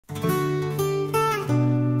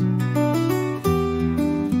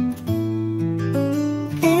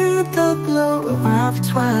of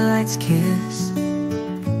twilight's kiss.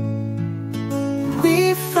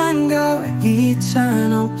 We find our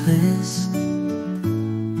eternal bliss.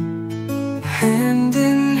 Hand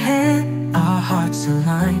in hand, our hearts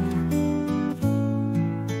align.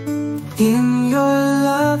 In your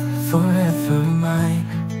love, forever mine.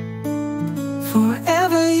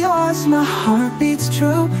 Forever yours, my heart beats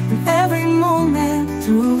true. In every moment,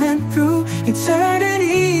 through and through.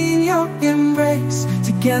 Eternity in your embrace.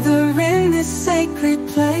 Together in this sacred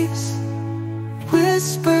place.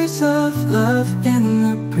 Whispers of love in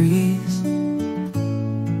the breeze.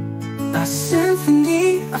 A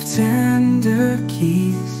symphony of tender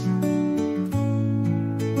keys.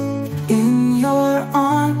 In your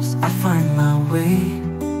arms I find my way.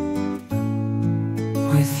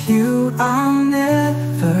 With you I'll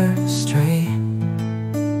never stray.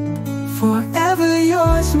 Forever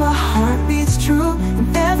yours, my heart beats true. In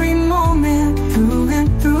every moment, through and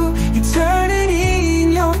through. Eternity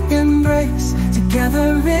in your embrace. Together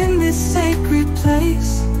in this sacred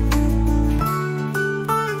place.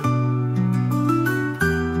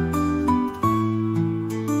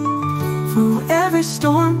 Through every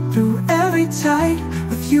storm, through every tide,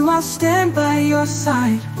 with you I'll stand by your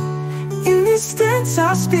side. In this dance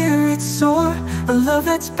our spirits soar, a love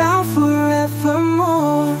that's bound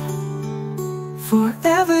forevermore.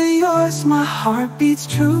 Forever yours, my heart beats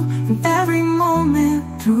true. In every moment,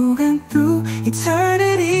 through and through.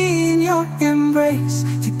 Eternity in your embrace.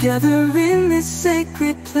 Together in this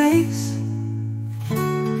sacred place.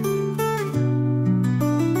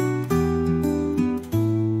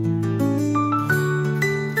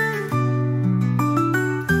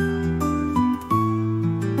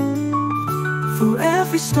 Through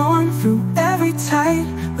every storm, through every tide,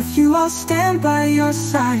 with you I'll stand by your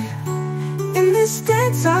side. In this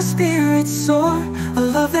dance our spirits soar, a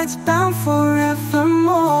love that's bound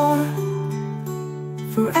forevermore.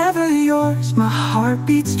 Forever yours, my heart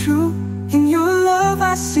beats true. In your love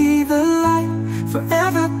I see the light.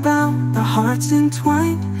 Forever bound, our hearts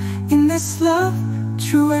entwined. In this love,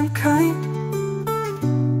 true and kind.